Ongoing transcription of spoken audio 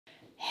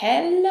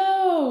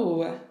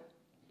Hello!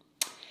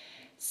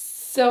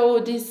 So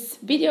this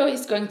video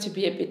is going to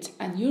be a bit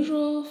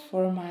unusual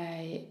for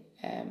my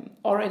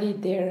already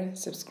there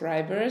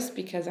subscribers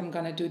because I'm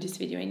gonna do this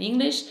video in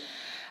English.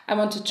 I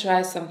want to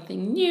try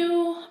something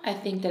new. I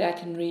think that I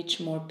can reach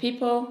more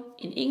people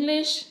in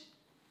English,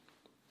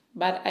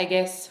 but I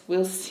guess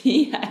we'll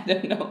see. I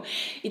don't know.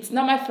 It's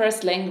not my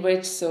first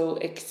language, so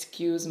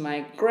excuse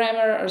my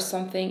grammar or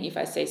something if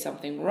I say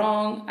something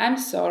wrong. I'm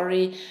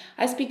sorry.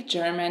 I speak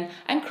German.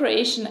 I'm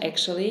Croatian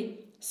actually.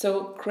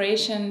 So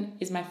Croatian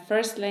is my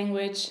first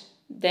language,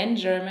 then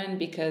German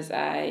because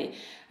I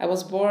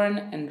was born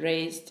and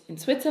raised in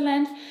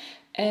Switzerland.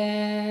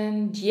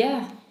 And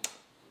yeah,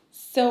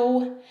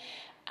 so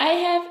I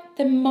have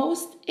the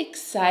most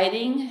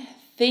exciting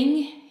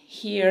thing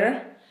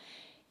here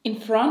in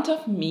front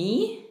of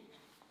me.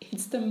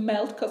 It's the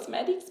Melt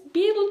Cosmetics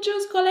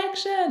Beetlejuice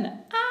collection.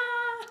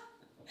 Ah!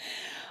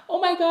 Oh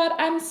my god,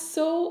 I'm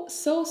so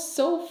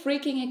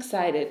freaking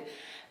excited.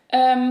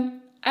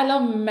 I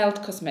love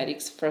Melt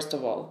Cosmetics, first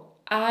of all.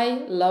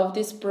 I love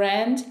this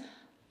brand.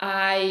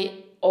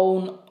 I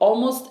own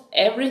almost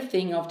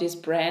everything of this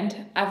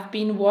brand. I've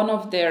been one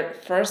of their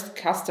first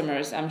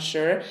customers, I'm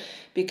sure,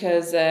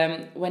 because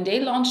when they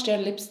launched their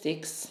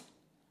lipsticks,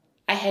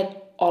 I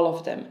had all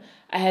of them.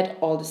 I had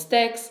all the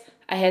stacks,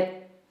 I had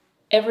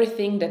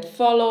everything that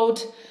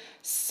followed.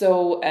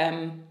 So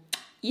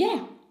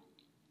yeah,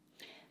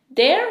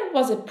 there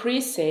was a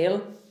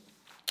pre-sale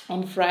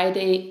on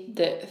Friday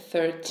the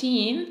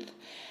 13th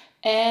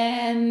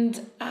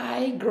and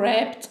I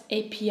grabbed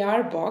a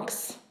PR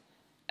box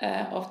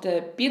of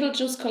the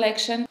Beetlejuice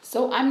collection.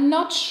 So I'm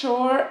not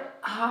sure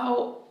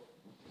how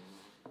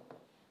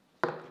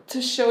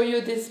to show you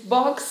this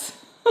box.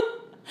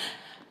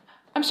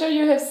 I'm sure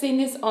you have seen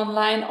this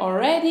online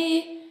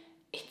already.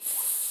 It's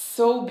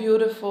so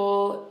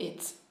beautiful.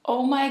 It's,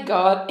 oh my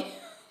god,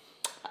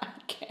 I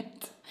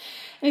can't.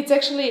 And it's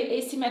actually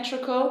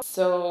asymmetrical.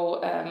 So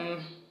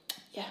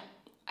yeah,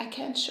 I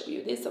can't show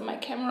you this on my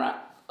camera.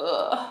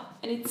 Ugh.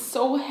 And it's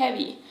so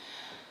heavy.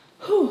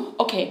 Whew.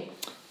 Okay,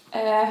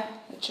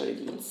 let's show you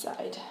the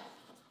inside.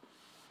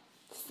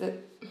 It's the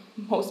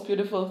most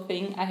beautiful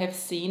thing I have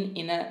seen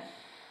in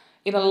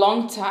a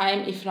long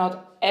time, if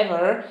not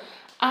ever.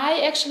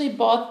 I actually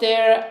bought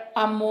their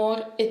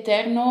Amor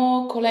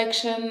Eterno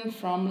collection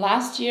from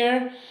last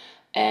year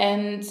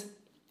and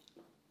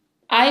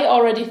I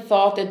already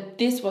thought that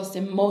this was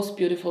the most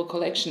beautiful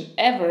collection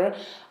ever.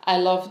 I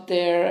love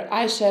their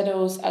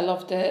eyeshadows, I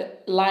love the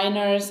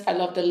liners, I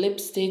love the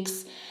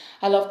lipsticks,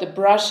 I love the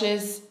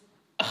brushes.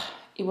 Ugh,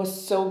 it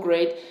was so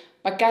great.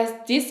 But guys,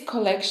 this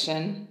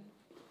collection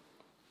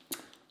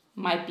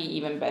might be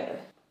even better.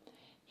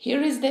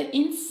 Here is the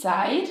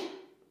inside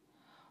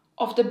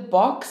of the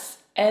box.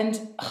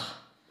 And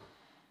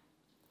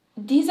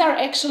these are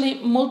actually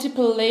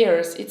multiple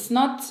layers. It's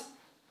not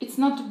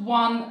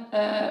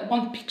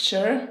one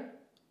picture.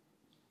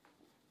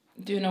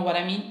 Do you know what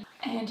I mean?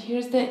 And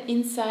here's the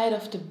inside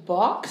of the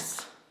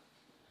box.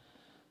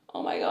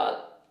 Oh my god.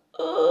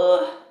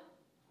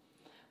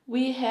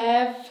 We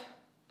have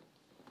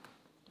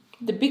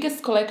the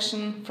biggest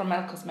collection from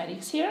Melt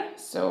Cosmetics here.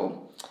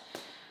 So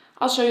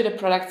I'll show you the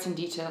products in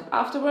detail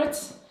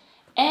afterwards.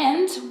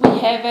 And we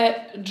have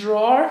a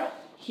drawer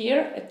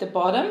here at the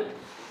bottom,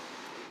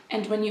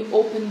 and when you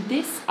open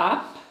this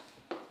up,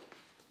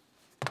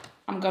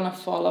 I'm gonna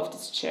fall off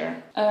this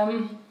chair.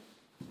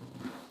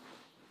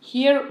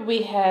 Here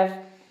we have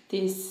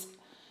this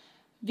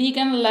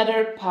vegan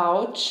leather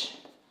pouch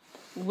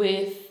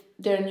with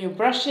their new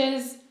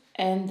brushes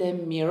and the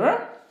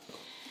mirror.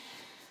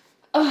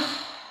 I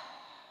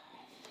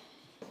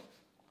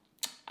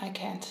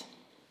can't.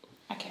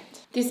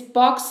 This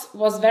box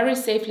was very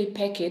safely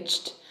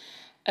packaged.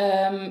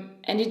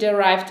 And it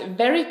arrived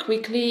very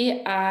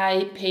quickly.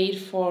 I paid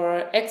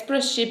for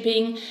express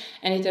shipping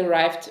and it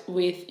arrived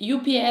with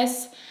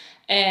UPS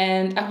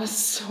and I was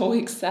so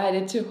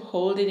excited to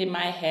hold it in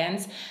my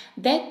hands.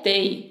 That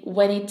day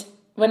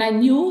when I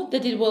knew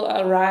that it will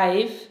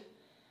arrive,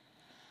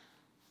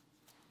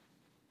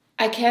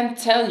 I can't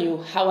tell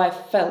you how I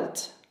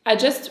felt. I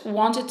just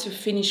wanted to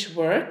finish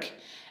work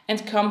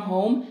and come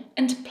home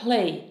and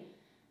play.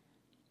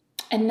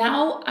 And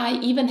now I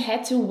even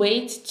had to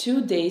wait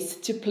 2 days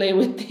to play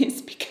with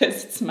this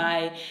because it's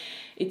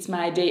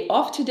my day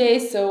off today.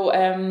 So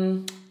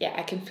yeah,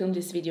 I can film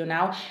this video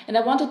now. And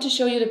I wanted to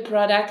show you the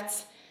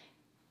products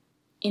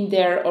in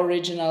their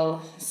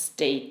original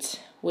state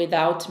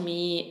without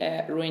me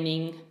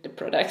ruining the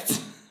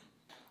products.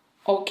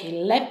 Okay,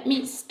 let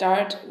me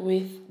start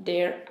with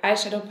their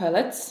eyeshadow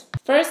palettes.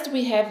 First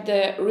we have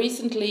the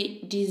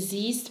Recently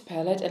Diseased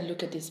palette, and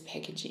look at this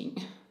packaging.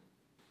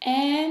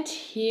 And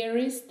here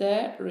is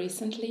the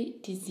Recently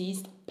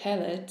Diseased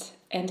palette.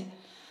 And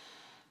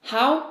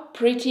how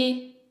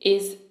pretty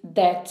is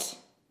that?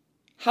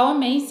 How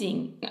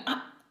amazing.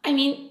 I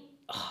mean,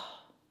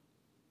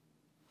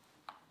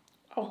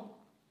 oh,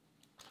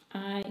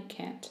 I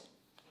can't.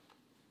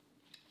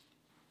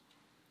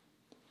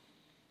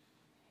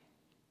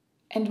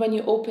 And when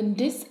you open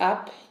this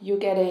up, you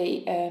get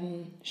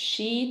a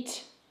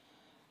sheet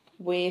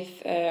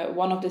with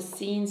one of the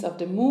scenes of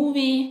the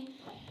movie.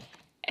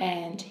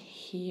 And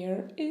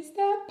here is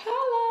the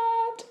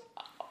palette.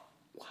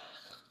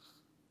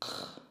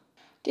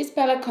 This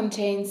palette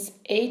contains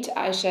 8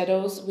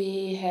 eyeshadows.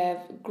 We have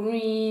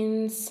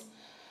greens,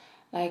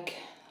 like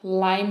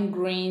lime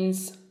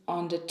greens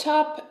on the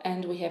top,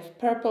 and we have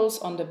purples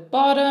on the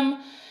bottom.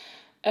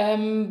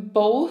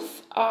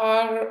 Both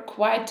are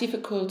quite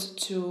difficult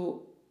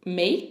to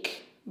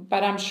make,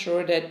 but I'm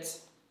sure that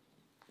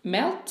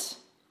Melt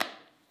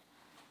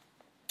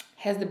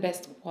has the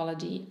best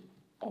quality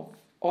of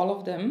all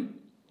of them.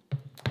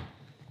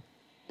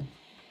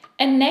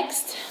 And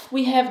next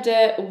we have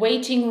the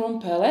waiting room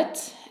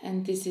palette,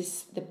 and this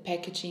is the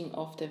packaging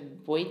of the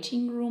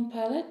waiting room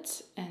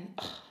palette. And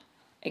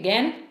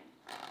again,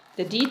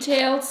 the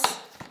details.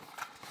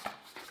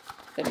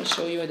 Let me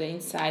show you the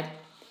inside.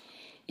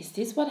 Is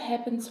this what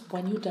happens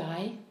when you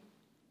die?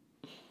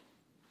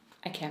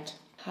 I can't.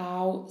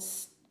 How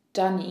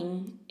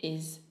stunning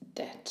is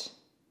that?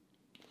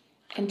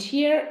 And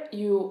here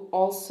you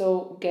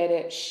also get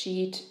a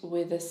sheet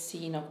with a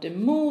scene of the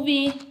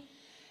movie.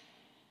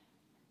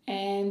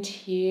 And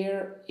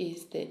here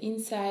is the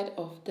inside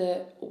of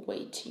the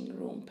waiting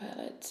room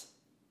palette.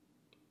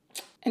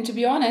 And to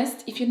be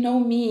honest, if you know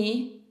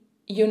me,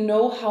 you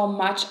know how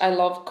much I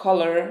love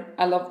color.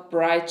 I love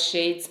bright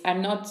shades.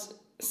 I'm not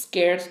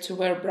scared to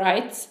wear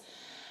brights.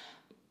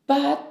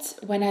 But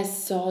when I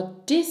saw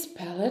this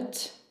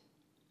palette,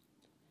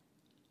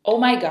 oh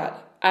my god,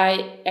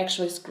 I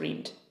actually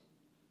screamed.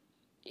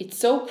 It's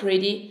so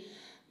pretty.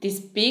 This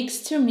speaks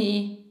to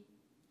me.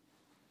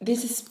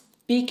 This is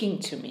speaking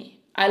to me.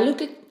 I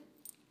look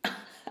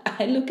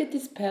at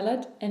this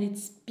palette and it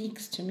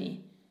speaks to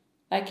me.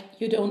 Like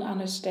you don't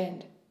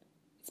understand.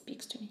 It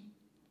speaks to me.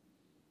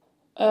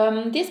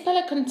 This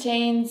palette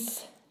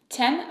contains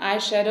 10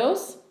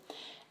 eyeshadows,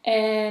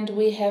 and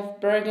we have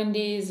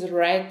burgundies,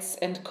 reds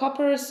and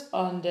coppers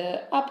on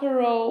the upper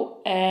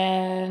row,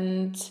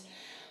 and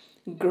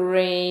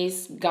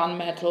grays,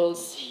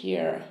 gunmetals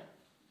here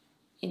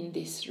in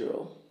this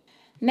row.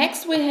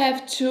 Next we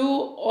have 2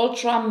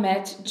 ultra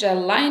matte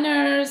gel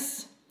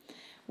liners.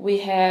 We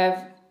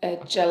have a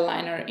gel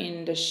liner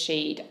in the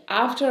shade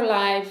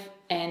Afterlife,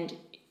 and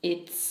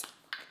it's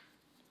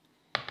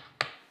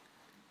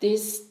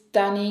this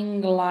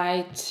stunning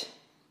light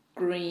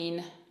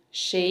green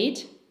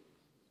shade.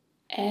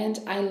 And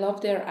I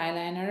love their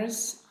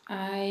eyeliners.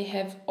 I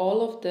have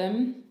all of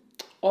them,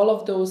 all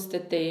of those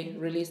that they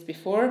released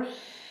before.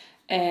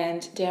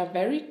 And they are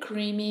very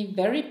creamy,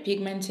 very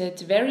pigmented,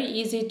 very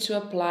easy to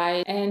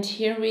apply. And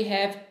here we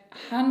have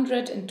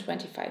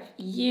 125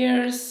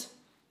 years.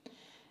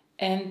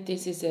 And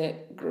this is a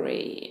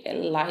gray, a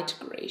light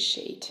gray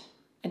shade.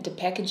 And the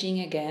packaging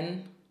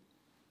again,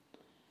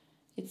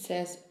 it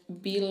says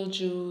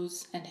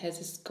Beetlejuice and has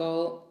a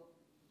skull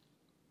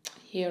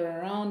here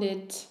around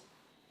it.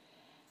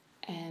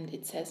 And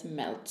it says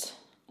Melt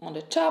on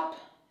the top,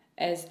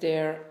 as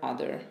their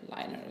other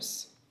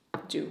liners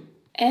do.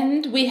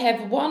 And we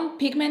have one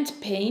pigment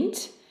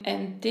paint,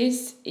 and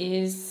this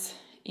is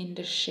in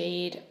the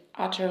shade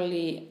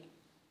Utterly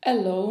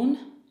Alone.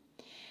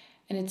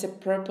 And it's a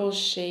purple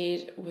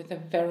shade with a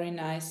very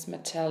nice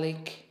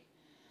metallic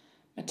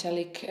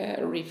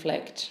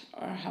reflect,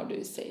 or how do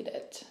you say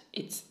that?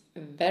 It's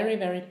very,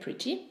 very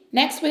pretty.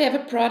 Next we have a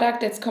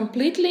product that's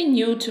completely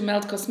new to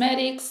Melt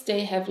Cosmetics.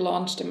 They have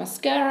launched a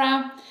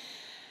mascara.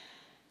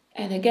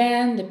 And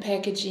again, the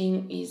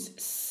packaging is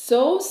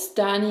so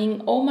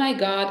stunning. Oh my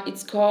god,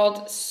 it's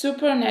called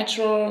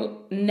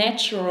Supernatural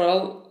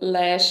Natural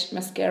Lash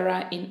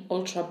Mascara in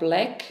Ultra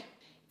Black.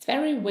 It's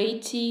very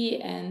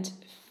weighty and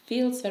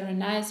feels very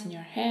nice in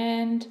your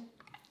hand.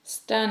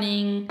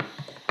 Stunning.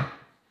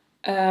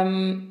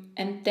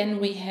 And then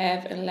we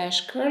have a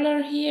lash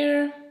curler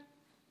here.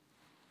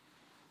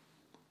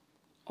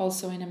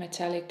 Also in a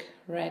metallic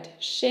red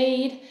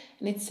shade.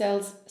 And it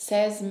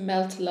says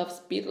Melt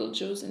Loves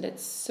Beetlejuice, and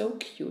that's so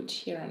cute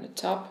here on the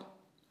top.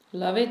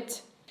 Love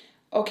it.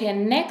 Okay,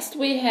 and next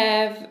we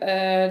have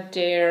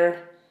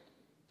their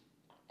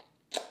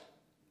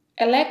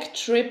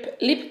Electrip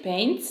lip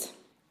paints.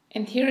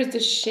 And here is the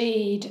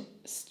shade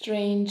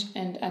Strange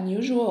and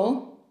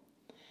Unusual.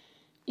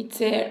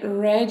 It's a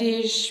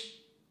reddish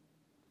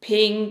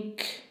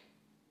pink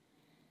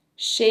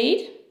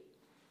shade.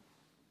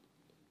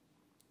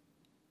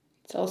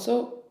 It's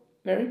also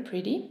very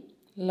pretty.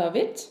 Love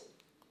it.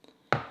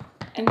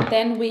 And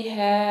then we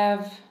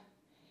have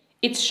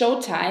It's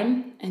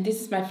Showtime, and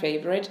this is my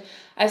favorite.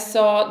 I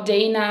saw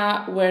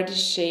Dana wear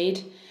this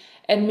shade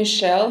and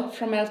Michelle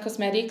from Melt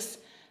Cosmetics,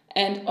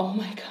 and oh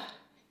my god,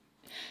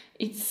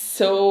 it's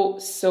so,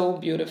 so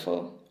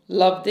beautiful.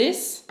 Love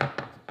this.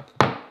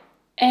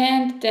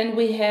 And then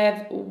we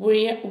have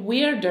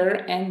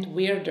Weirder and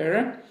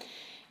Weirder.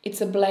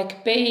 It's a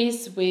black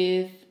base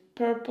with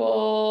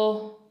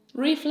purple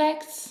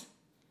reflex.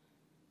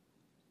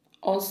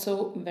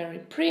 Also very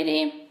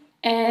pretty.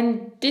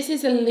 And this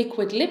is a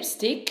liquid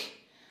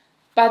lipstick,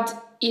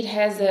 but it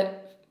has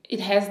it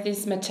has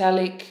this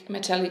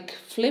metallic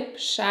flip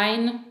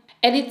shine,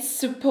 and it's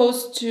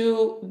supposed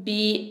to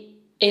be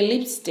a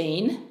lip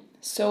stain.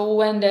 So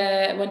when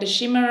the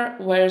shimmer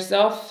wears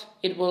off,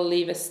 it will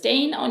leave a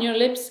stain on your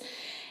lips.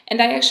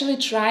 And I actually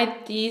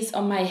tried these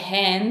on my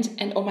hand,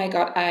 and oh my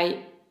god,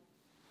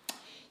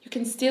 you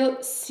can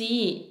still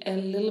see a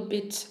little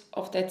bit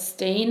of that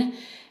stain.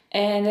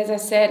 And as I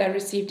said, I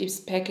received this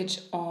package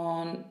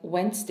on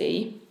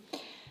Wednesday,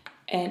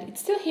 and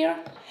it's still here.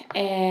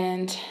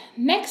 And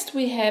next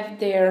we have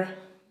their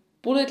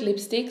bullet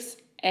lipsticks,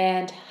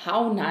 and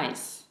how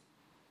nice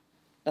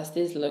does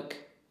this look?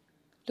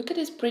 Look at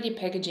this pretty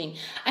packaging.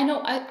 I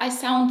know I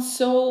sound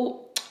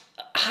so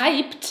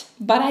hyped,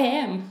 but I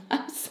am.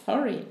 I'm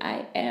sorry,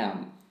 I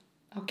am.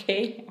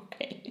 Okay.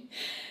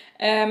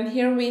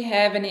 Here we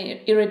have an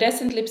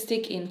iridescent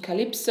lipstick in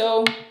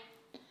Calypso.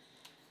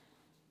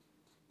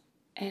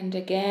 And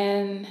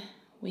again,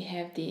 we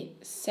have the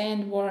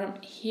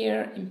sandworm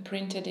here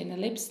imprinted in a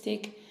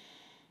lipstick.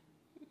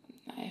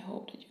 I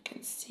hope that you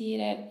can see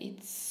that.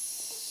 It's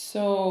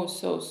so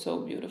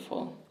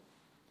beautiful.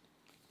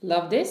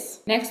 Love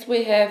this. Next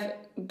we have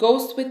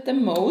Ghost with the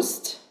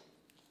Most.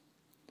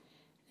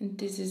 And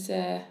this is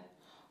a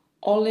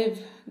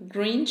olive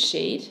green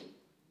shade.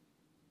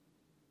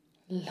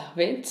 Love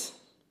it.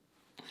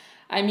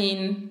 I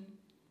mean,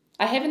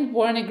 I haven't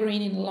worn a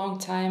green in a long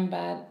time,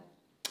 but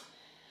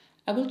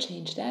I will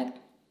change that.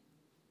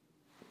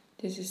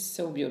 This is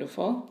so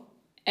beautiful.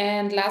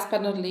 And last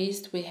but not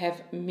least, we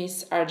have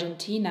Miss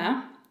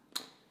Argentina.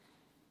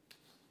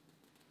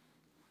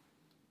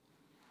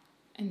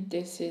 And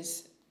this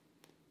is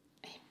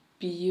a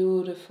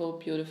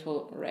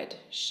beautiful red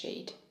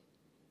shade.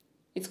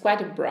 It's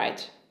quite a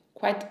bright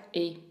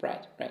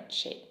red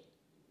shade.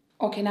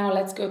 Okay, now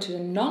let's go to the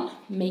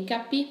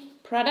non-makeup-y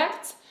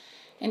products.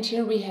 And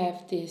here we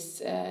have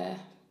this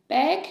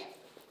bag.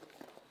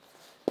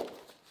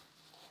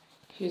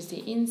 Here's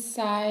the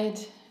inside,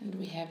 and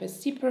we have a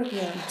zipper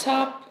here on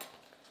top.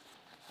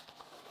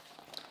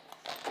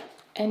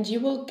 And you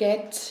will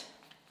get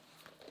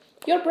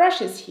your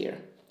brushes here.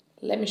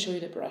 Let me show you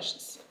the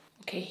brushes.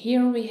 Okay,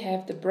 here we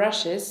have the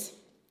brushes.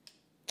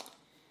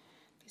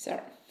 These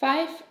are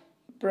 5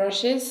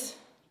 brushes,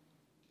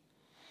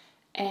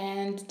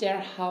 and they're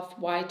half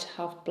white,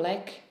 half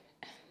black.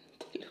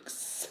 They look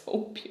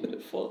so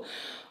beautiful.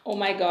 Oh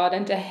my god,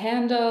 and the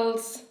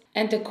handles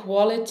and the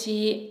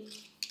quality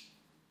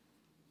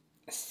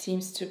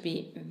seems to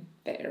be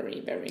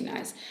very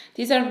nice.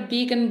 These are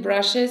vegan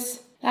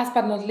brushes. Last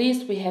but not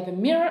least, we have a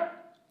mirror,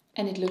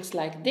 and it looks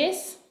like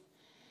this.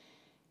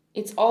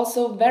 It's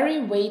also very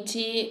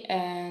weighty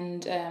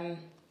and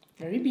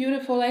very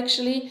beautiful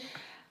actually.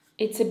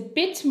 It's a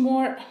bit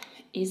more,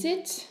 is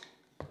it?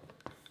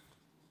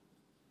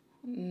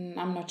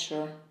 I'm not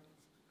sure.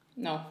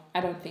 No,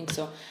 I don't think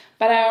so.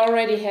 But I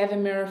already have a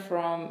mirror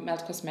from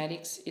Melt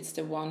Cosmetics. It's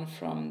the one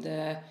from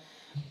the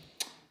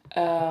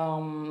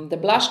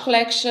blush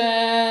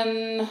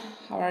collection.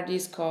 How are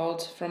these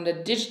called? From the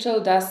Digital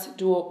Dust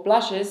Duo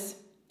blushes.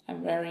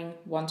 I'm wearing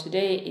one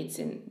today. It's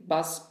in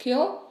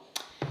Buzzkill.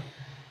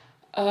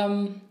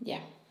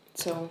 Yeah,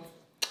 so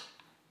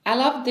I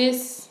love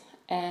this,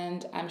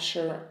 and I'm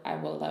sure I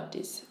will love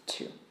this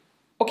too.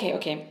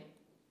 Okay.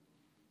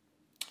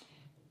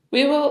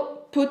 We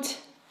will put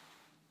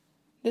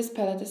this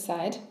palette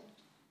aside.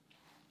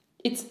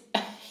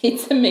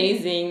 It's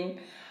amazing,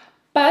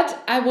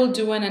 but I will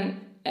do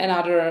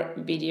another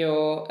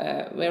video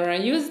where I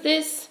use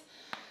this.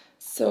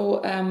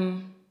 So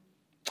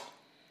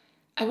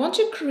I want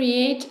to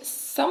create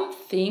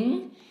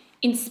something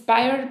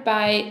inspired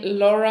by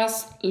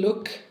Laura's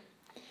look.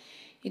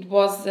 It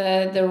was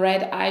the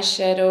red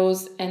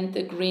eyeshadows and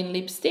the green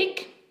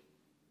lipstick.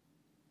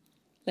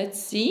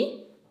 Let's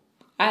see.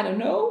 I don't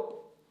know.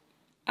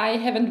 I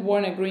haven't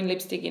worn a green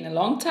lipstick in a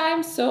long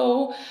time,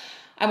 so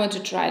I want to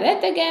try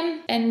that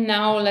again. And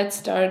now let's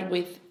start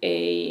with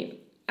a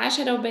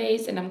eyeshadow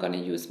base, and I'm gonna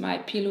use my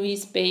P.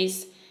 Louise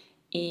base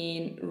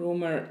in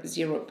Rumor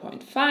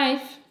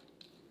 0.5.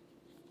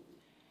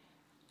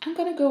 I'm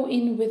gonna go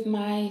in with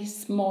my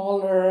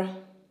small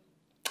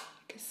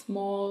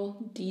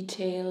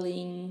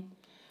detailing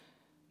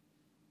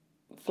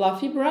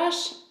fluffy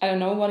brush. I don't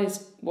know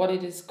what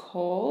it is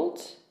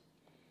called.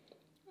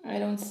 I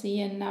don't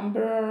see a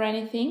number or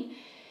anything.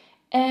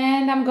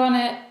 And I'm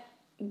gonna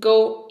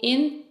go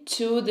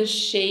into the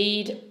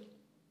shade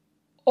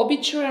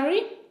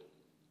Obituary.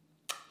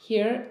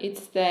 Here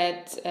it's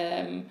that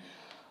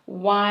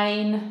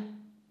wine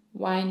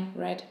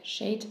red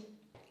shade.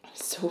 I'm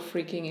so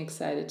freaking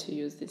excited to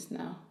use this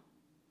now.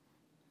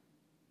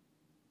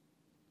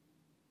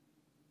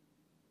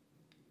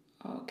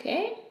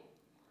 Okay,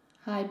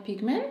 high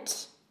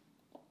pigment,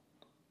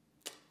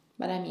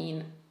 but I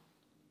mean,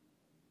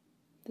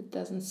 that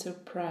doesn't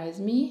surprise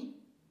me.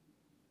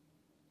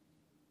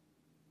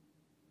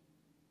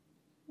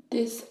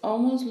 This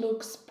almost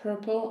looks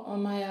purple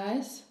on my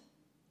eyes,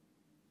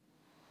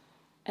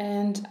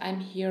 and I'm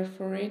here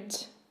for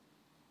it.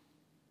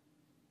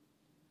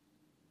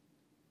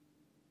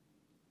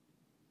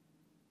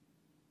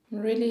 I'm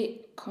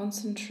really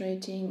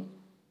concentrating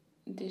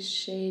this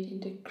shade in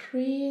the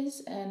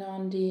crease and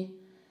on the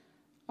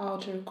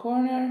outer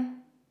corner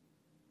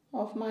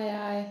of my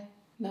eye.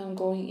 Now I'm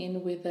going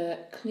in with a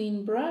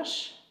clean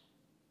brush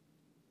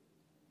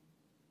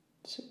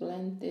to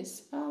blend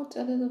this out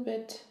a little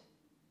bit.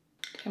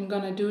 I'm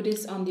gonna do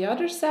this on the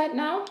other side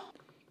now.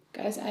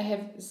 Guys, I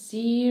have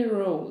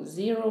zero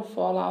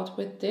fallout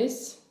with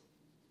this,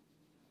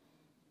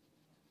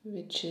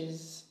 which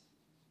is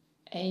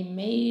a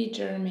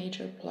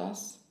major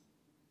plus.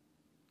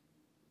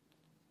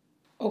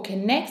 Okay,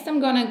 next I'm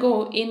gonna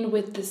go in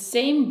with the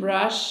same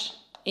brush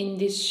in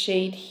this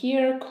shade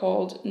here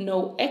called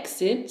No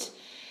Exit.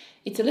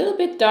 It's a little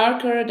bit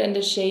darker than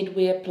the shade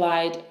we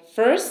applied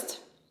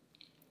first,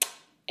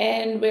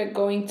 and we're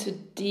going to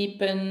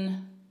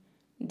deepen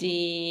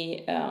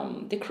the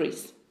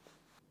crease.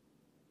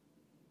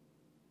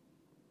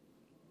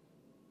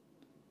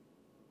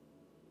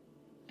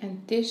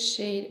 And this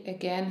shade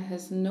again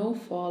has no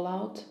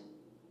fallout.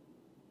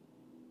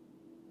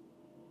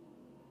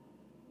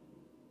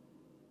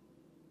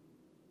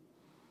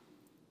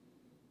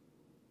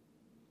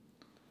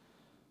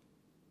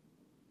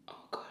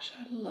 Oh gosh,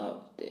 I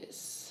love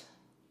this.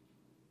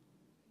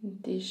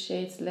 These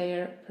shades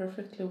layer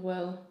perfectly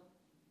well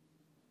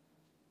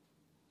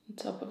on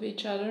top of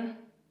each other.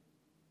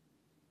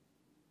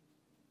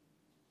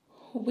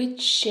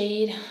 Which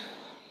shade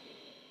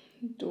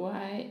do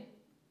I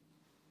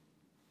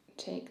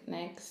take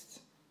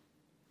next?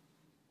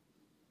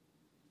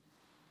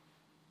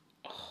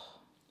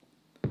 Oh,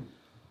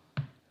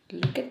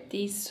 look at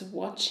these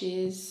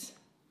swatches.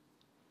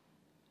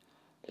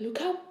 Look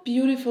how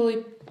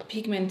beautifully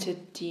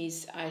pigmented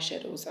these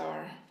eyeshadows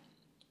are.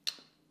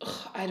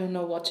 Ugh, I don't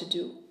know what to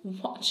do.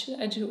 What should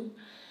I do?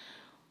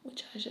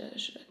 Which eyeshadow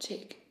should I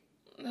take?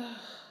 Ugh.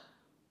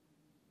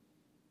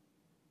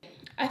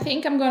 I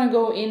think I'm gonna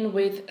go in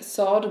with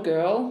Sod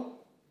Girl.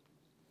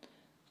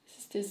 This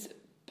is this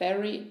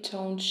berry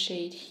toned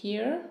shade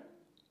here.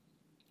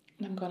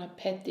 And I'm gonna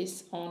pat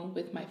this on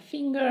with my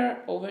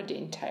finger over the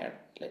entire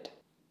lid.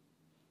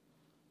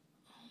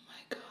 Oh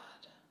my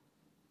God.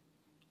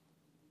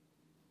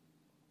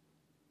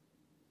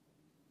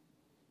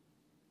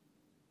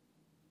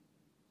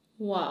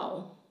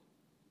 Wow.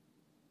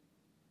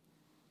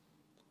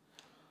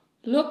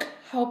 Look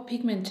how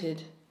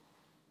pigmented.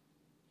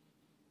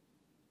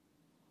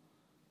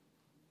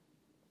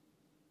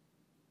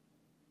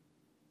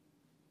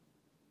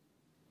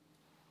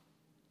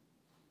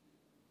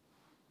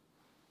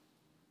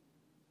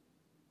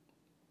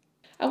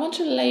 I want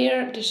to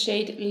layer the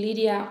shade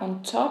Lydia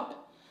on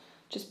top,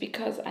 just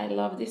because I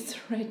love this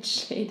red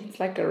shade. It's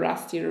like a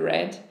rusty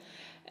red.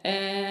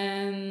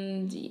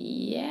 And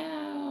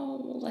yeah,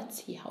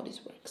 let's see how this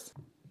works.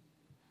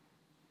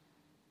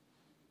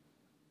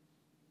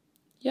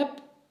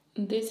 Yep,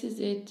 this is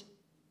it.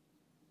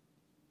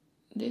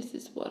 This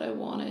is what I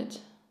wanted.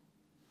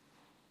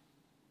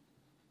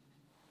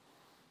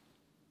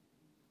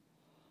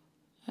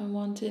 I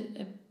wanted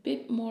a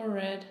bit more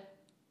red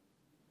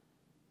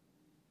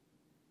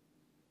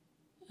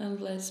and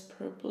less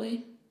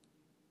purpley.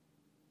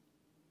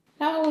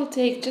 Now I will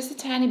take just a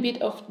tiny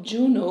bit of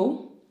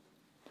Juno,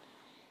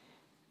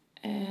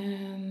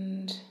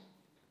 and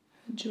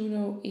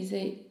Juno is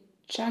a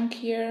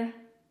chunkier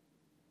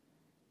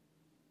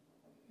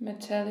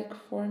metallic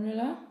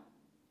formula,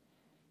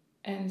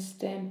 and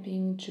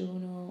stamping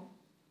Juno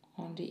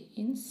on the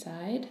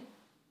inside.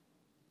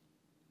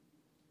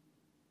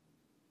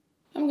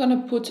 I'm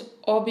gonna put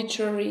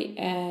Obituary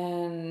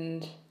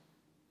and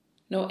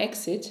No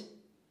Exit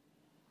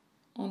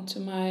onto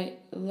my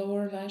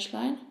lower lash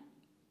line.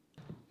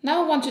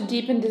 Now I want to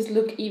deepen this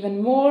look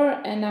even more,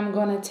 and I'm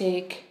gonna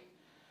take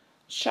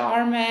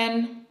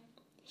Charmin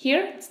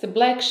here, it's the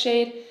black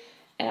shade,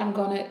 and I'm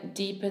gonna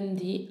deepen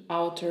the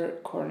outer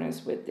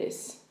corners with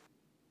this.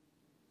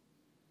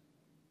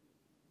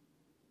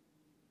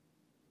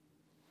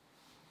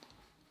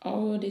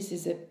 Oh, this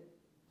is a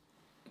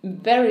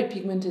very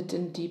pigmented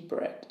and deep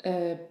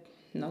red,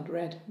 not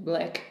red,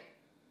 black.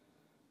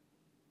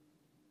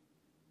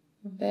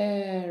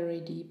 Very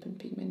deep and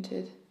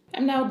pigmented.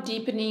 I'm now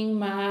deepening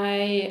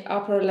my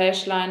upper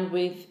lash line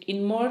with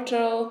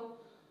Immortal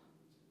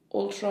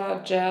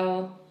Ultra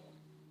Gel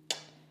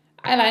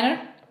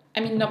eyeliner. I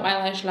mean, not my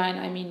lash line,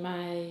 I mean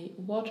my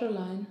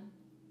waterline.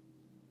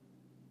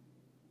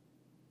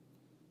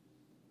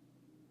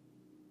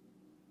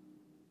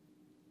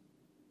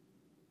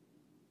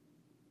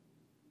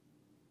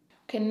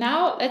 Okay,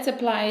 now let's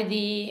apply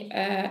the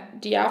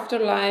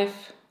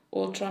Afterlife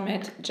Ultra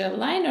Matte Gel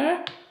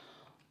Liner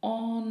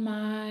on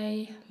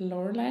my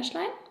lower lash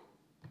line.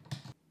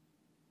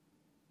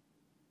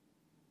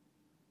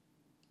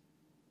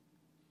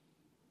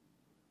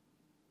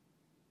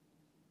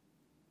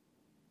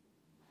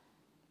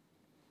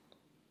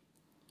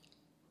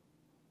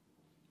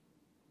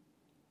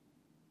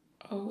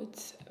 Oh,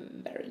 it's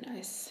very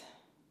nice.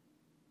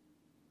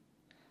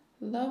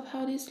 Love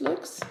how this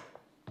looks.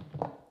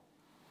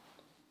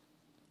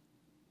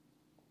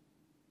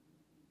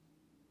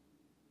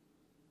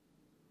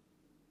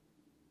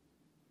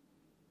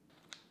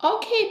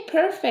 Okay,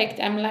 perfect.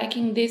 I'm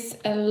liking this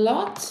a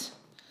lot.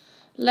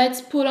 Let's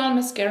put on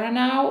mascara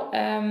now.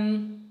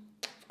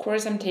 Of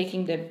course, I'm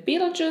taking the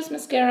Beetlejuice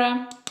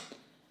mascara.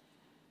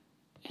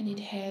 And it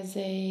has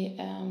a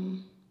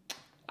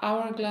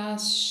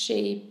hourglass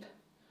shape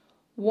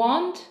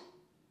wand.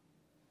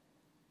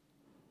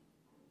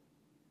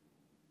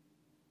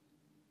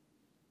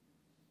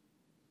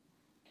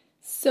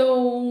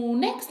 So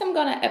next I'm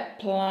gonna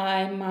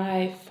apply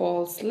my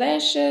false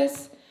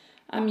lashes.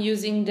 I'm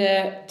using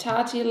the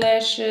Tati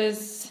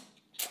lashes.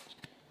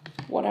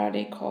 What are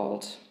they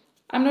called?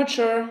 I'm not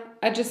sure.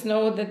 I just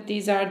know that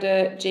these are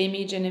the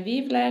Jamie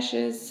Genevieve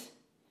lashes.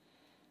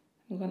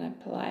 I'm gonna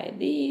apply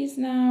these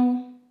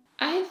now.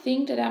 I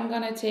think that I'm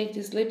gonna take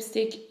this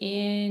lipstick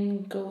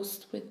in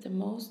Ghost with the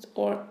Most,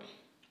 or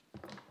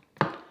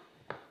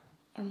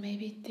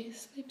maybe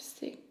this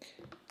lipstick.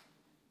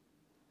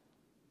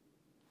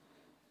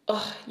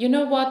 Oh, you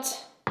know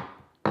what?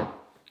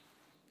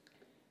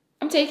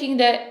 I'm taking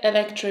the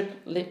Electric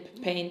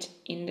Lip Paint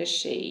in the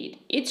shade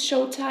It's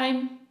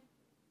Showtime.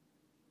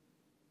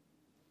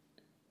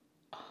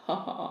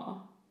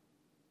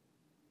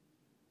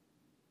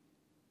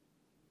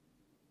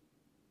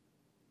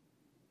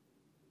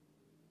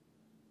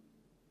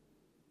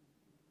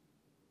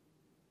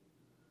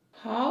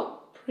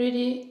 How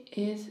pretty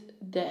is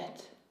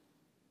that?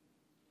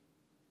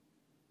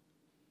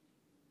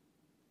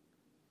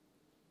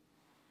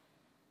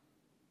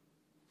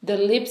 The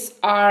lips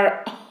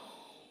are...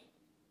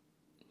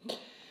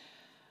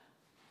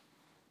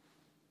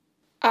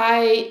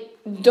 I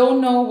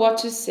don't know what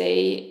to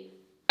say.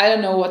 I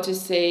don't know what to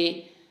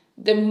say.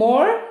 The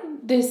more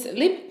this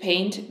lip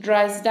paint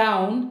dries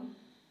down,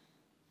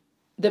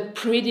 the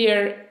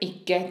prettier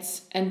it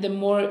gets, and the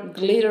more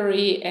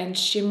glittery and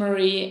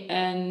shimmery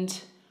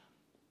and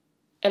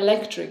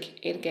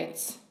electric it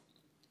gets.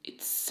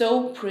 It's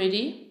so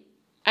pretty.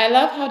 I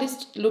love how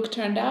this look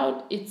turned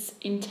out. It's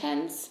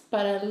intense,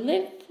 but I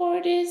live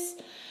for this.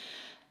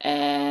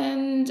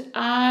 And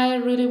I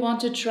really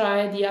want to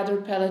try the other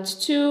palette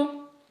too.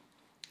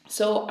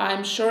 So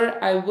I'm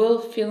sure I will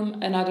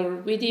film another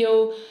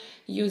video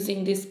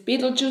using this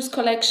Beetlejuice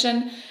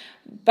collection.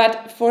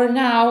 But for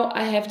now,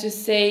 I have to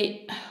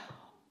say,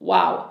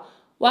 wow,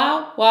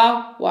 wow,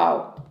 wow,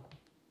 wow.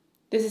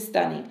 This is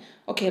stunning.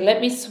 Okay, let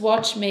me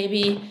swatch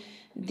maybe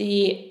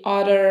the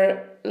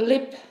other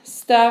lip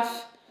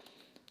stuff.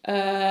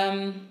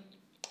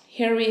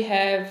 Here we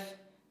have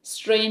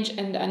Strange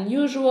and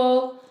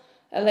Unusual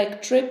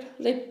Electric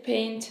Lip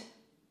Paint.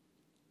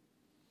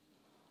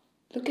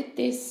 Look at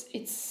this,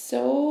 it's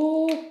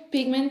so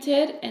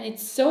pigmented and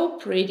it's so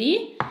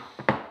pretty.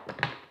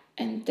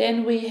 And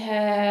then we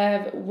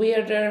have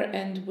Weirder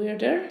and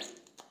Weirder.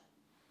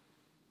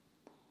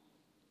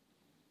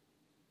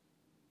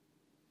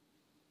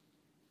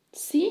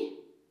 See?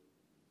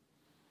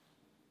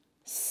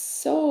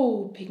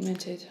 So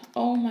pigmented.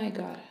 Oh my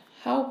god,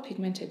 how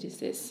pigmented is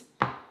this?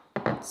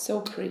 So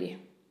pretty.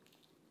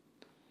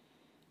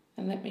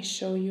 And let me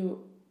show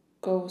you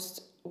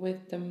Ghost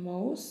with the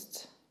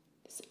Most.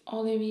 This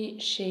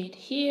olivey shade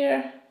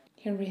here.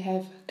 Here we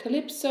have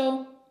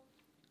Calypso,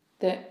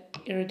 the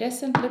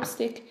iridescent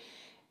lipstick,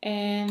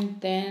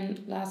 and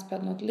then last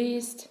but not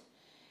least,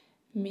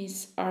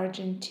 Miss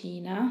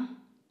Argentina.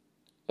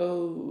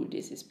 Oh,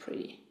 this is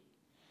pretty.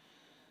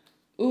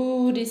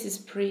 Oh, this is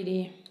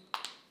pretty.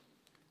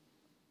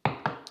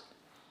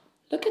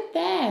 Look at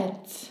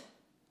that.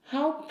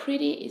 How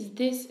pretty is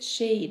this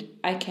shade?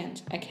 I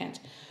can't.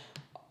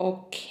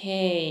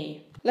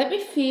 Okay. Let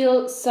me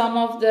feel some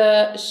of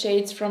the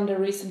shades from the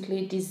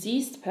recently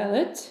Deceased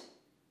palette.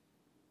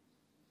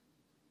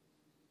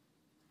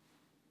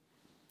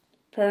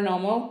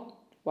 Paranormal.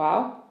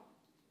 Wow.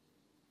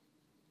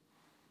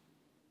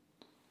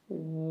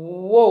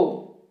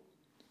 Whoa.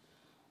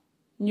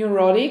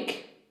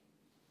 Neurotic.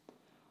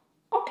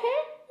 Okay.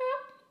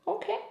 Yeah,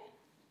 okay.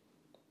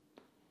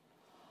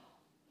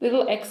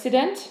 Little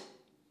Accident.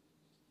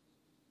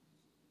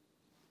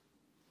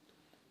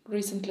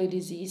 Recently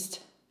Deceased.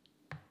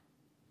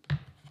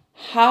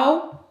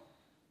 How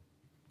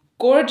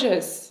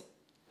gorgeous.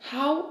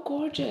 How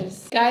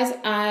gorgeous. Guys,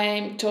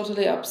 I'm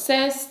totally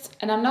obsessed,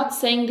 and I'm not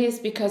saying this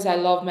because I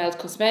love Melt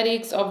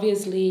Cosmetics.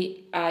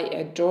 Obviously, I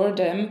adore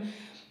them,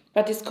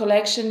 but this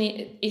collection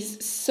is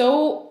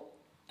so...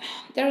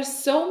 There are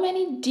so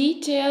many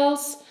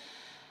details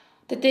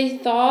that they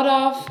thought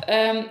of.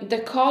 The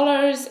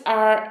colors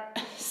are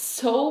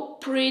so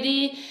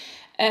pretty.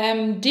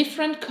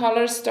 Different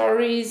color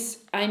stories.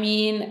 I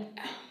mean,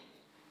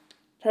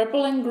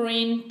 purple and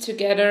green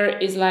together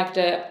is like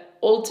the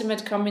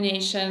ultimate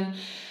combination.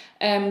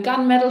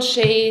 Gunmetal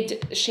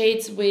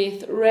shades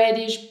with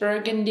reddish,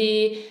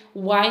 burgundy,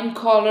 wine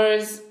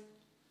colors,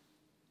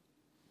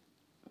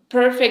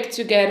 perfect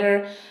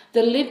together.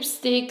 The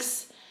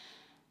lipsticks,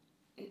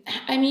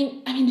 I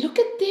mean, look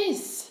at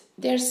this.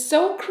 They're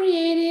so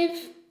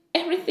creative.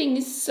 Everything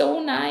is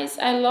so nice.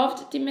 I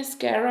loved the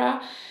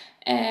mascara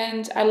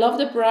and I love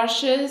the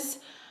brushes.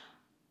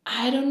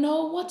 I don't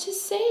know what to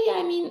say.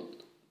 I mean,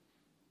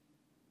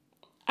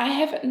 I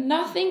have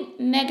nothing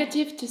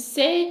negative to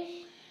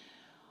say.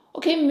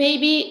 Okay,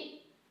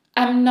 maybe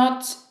I'm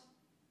not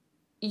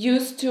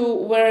used to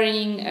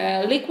wearing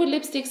liquid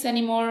lipsticks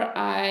anymore.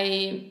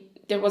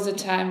 There was a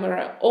time where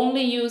I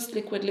only used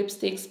liquid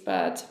lipsticks,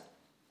 but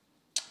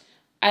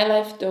I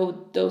left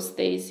those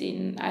days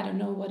in, I don't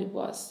know what it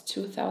was,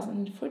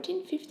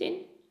 2014,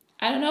 15?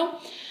 I don't know.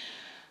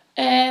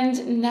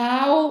 And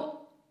now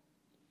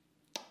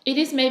it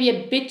is maybe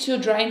a bit too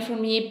drying for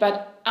me,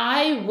 but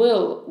I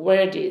will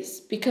wear this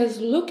because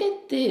look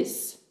at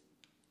this.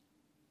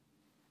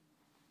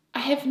 I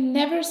have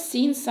never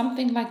seen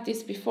something like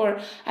this before.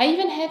 I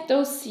even had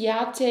those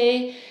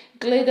Ciate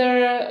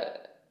glitter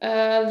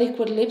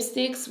liquid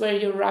lipsticks where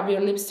you rub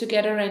your lips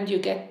together and you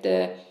get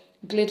the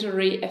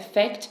glittery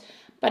effect,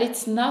 but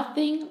it's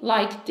nothing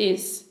like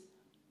this.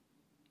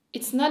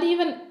 It's not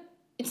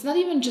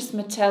even just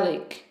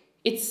metallic.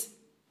 It's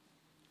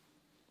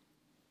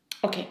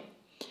okay.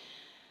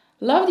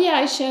 Love the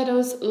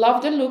eyeshadows,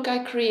 love the look I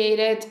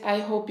created. I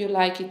hope you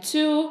like it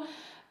too.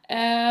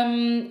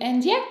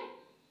 And yeah.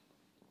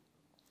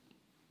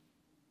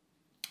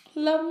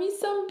 Love me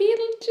some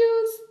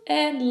Beetlejuice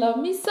and love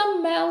me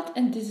some Melt,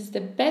 and this is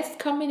the best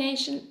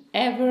combination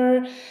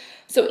ever.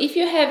 So if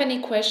you have any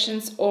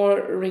questions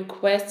or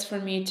requests for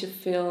me to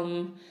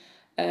film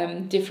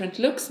different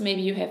looks,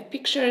 maybe you have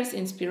pictures,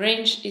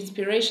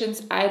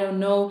 inspirations, I don't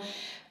know,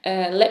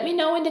 let me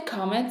know in the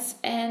comments,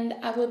 and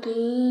I would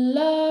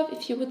love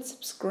if you would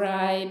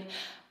subscribe.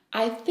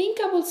 I think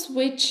I will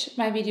switch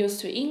my videos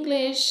to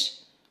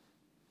English.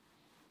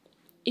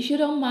 If you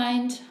don't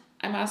mind,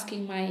 I'm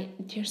asking my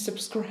dear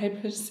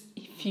subscribers,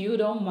 if you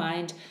don't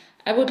mind,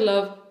 I would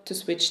love to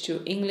switch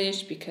to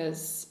English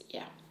because,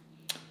 yeah,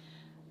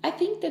 I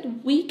think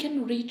that we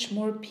can reach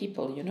more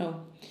people, you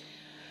know.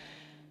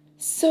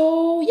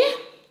 So, yeah,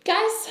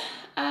 guys,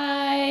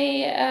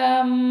 I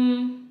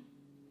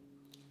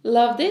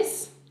love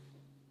this.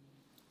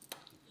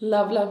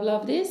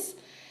 Love this.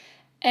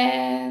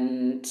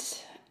 And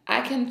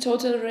I can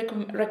totally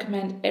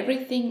recommend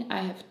everything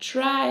I have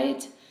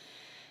tried.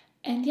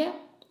 And yeah,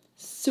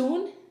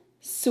 soon,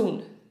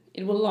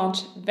 it will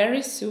launch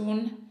very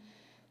soon.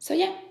 So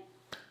yeah,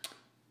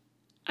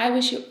 I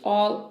wish you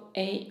all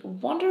a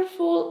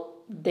wonderful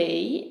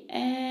day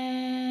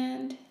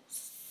and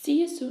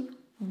see you soon.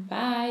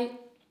 Bye.